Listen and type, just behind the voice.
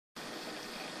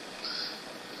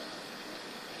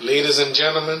Ladies and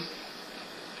gentlemen,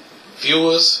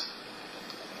 viewers,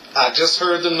 I just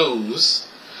heard the news.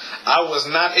 I was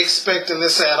not expecting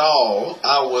this at all.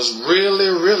 I was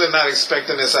really not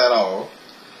expecting this at all.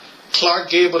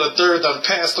 Clark Gable III done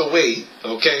passed away,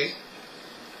 okay?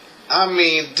 I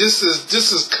mean, this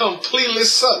is completely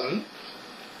sudden.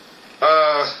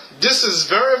 This is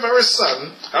very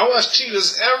sudden. I watch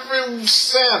Cheetahs every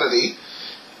Saturday,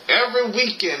 every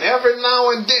weekend, every now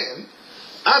and then.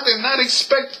 I did not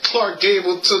expect Clark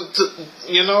Gable to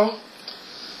you know,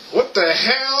 what the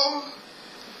hell?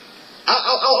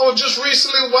 I was just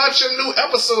recently watching new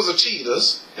episodes of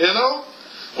Cheetahs, you know,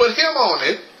 with him on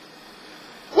it.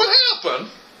 What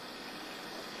happened?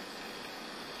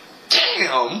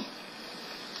 Damn.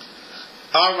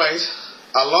 All right.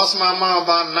 I lost my mom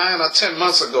about 9 or 10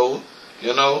 months ago,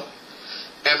 you know,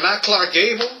 and not Clark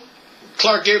Gable.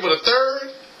 Clark Gable III.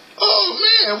 Oh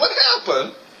man, what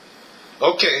happened?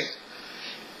 Okay.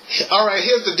 All right,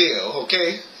 here's the deal,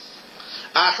 okay?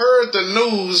 I heard the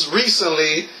news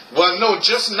recently. Well, no,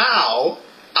 just now.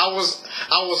 I was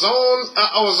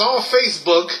on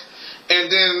Facebook,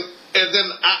 and then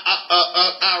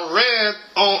I read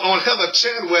on Heather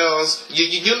Chadwell's.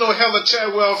 You know Heather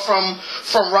Chadwell from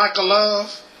Rock of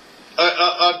Love,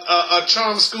 a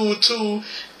Charm School 2,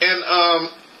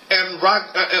 and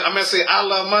Rock. I'm gonna say I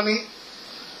Love Money.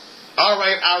 All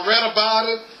right, I read about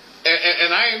it.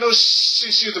 And I didn't know she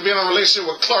used to be in a relationship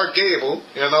with Clark Gable,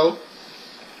 you know.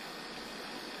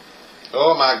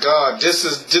 Oh my God, this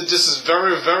is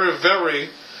very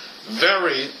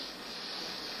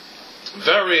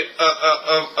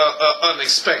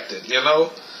unexpected, you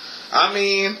know. I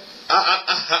mean,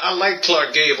 I like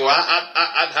Clark Gable.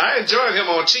 I enjoyed him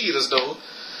on Cheetahs though.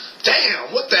 Damn,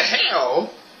 what the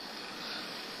hell?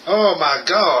 Oh my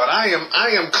God, I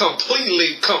am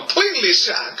completely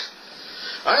shocked.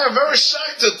 I am very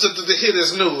shocked to hear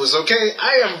this news, okay?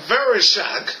 I am very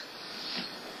shocked.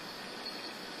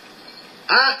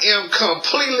 I am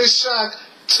completely shocked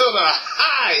to the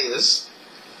highest.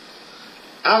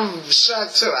 I'm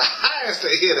shocked to the highest to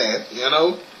hear that, you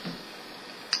know?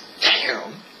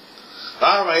 Damn.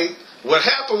 All right. What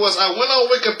happened was I went on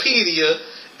Wikipedia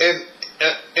and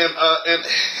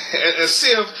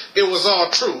see if it was all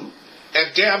true.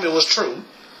 And damn, it was true.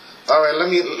 All right, let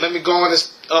me go on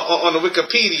this on the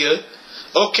Wikipedia.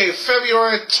 Okay,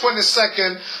 February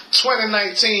 22nd,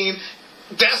 2019.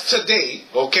 That's today.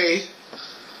 Okay.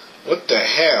 What the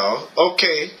hell?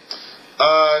 Okay.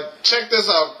 Check this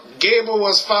out. Gable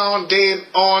was found dead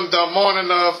on the morning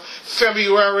of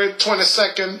February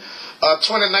 22nd,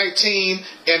 2019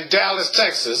 in Dallas,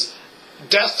 Texas.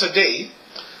 That's today.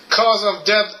 Cause of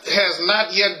death has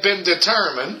not yet been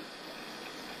determined.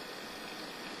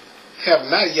 Have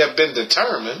not yet been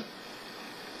determined.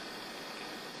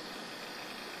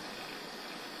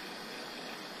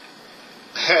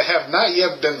 Have not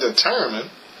yet been determined.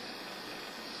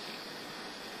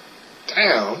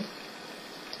 Damn.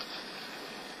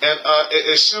 And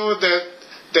it showed that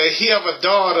he have a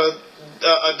daughter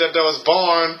that was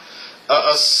born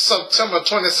September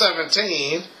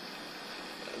 2017.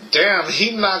 Damn,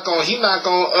 he not gonna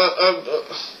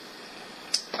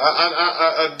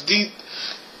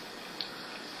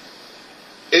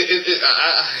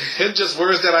it's just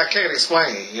words that I can't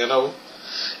explain, you know.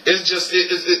 It's just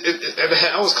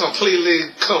I was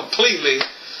completely.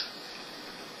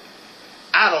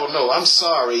 I don't know. I'm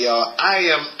sorry, y'all. I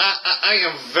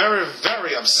am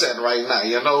very upset right now.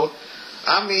 You know.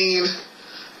 I mean,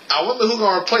 I wonder who's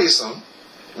gonna replace him.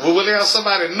 Will they have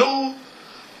somebody new,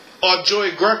 or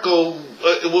Joey Greco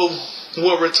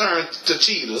will return to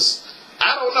Cheetahs?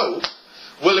 I don't know.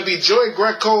 Will it be Joey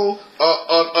Greco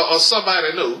or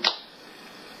somebody new?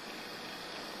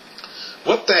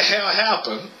 What the hell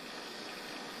happened?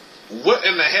 What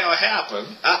in the hell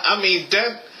happened? I mean,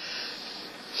 that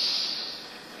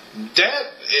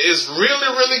is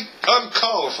really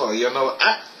uncalled for, you know.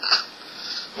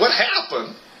 What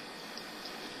happened?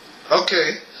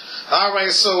 Okay. All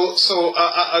right, so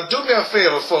do me a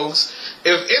favor, folks.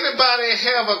 If anybody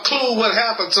have a clue what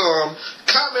happened to him,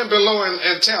 comment below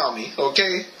and tell me,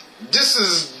 okay? This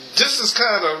is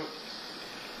kind of.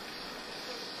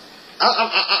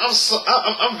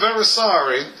 I'm very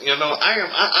sorry, you know.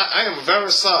 I am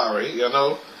very sorry, you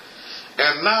know.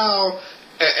 And now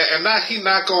he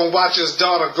not gonna watch his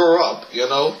daughter grow up, you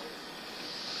know.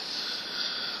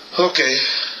 Okay.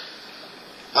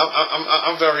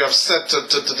 I'm very upset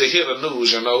to hear the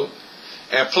news, you know.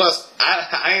 And plus,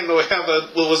 I ain't know Heather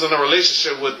was in a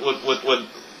relationship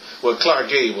with Clark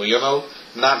Gable, you know.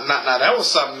 Now that was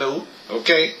something new,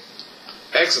 okay.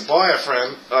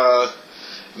 Ex-boyfriend,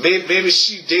 Maybe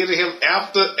she dated him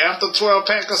after 12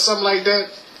 pack or something like that.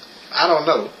 I don't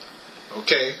know.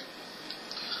 Okay.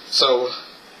 So,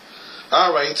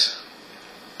 all right.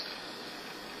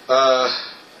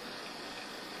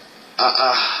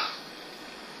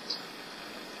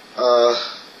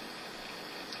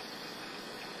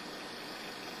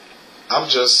 I'm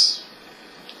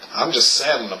just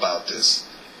saddened about this,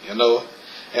 you know.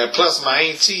 And plus, my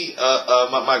auntie,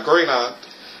 my great aunt,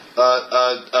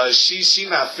 she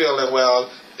not feeling well.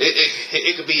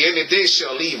 It could be any day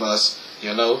she'll leave us,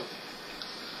 you know.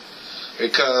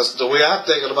 Because the way I'm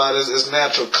thinking about it is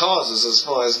natural causes as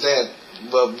far as that.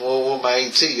 But more with my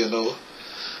auntie, you know.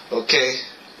 Okay.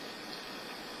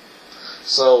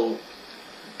 So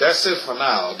that's it for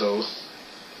now, though.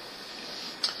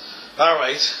 All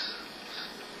right.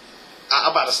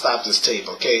 I'm about to stop this tape,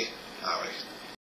 okay? All right.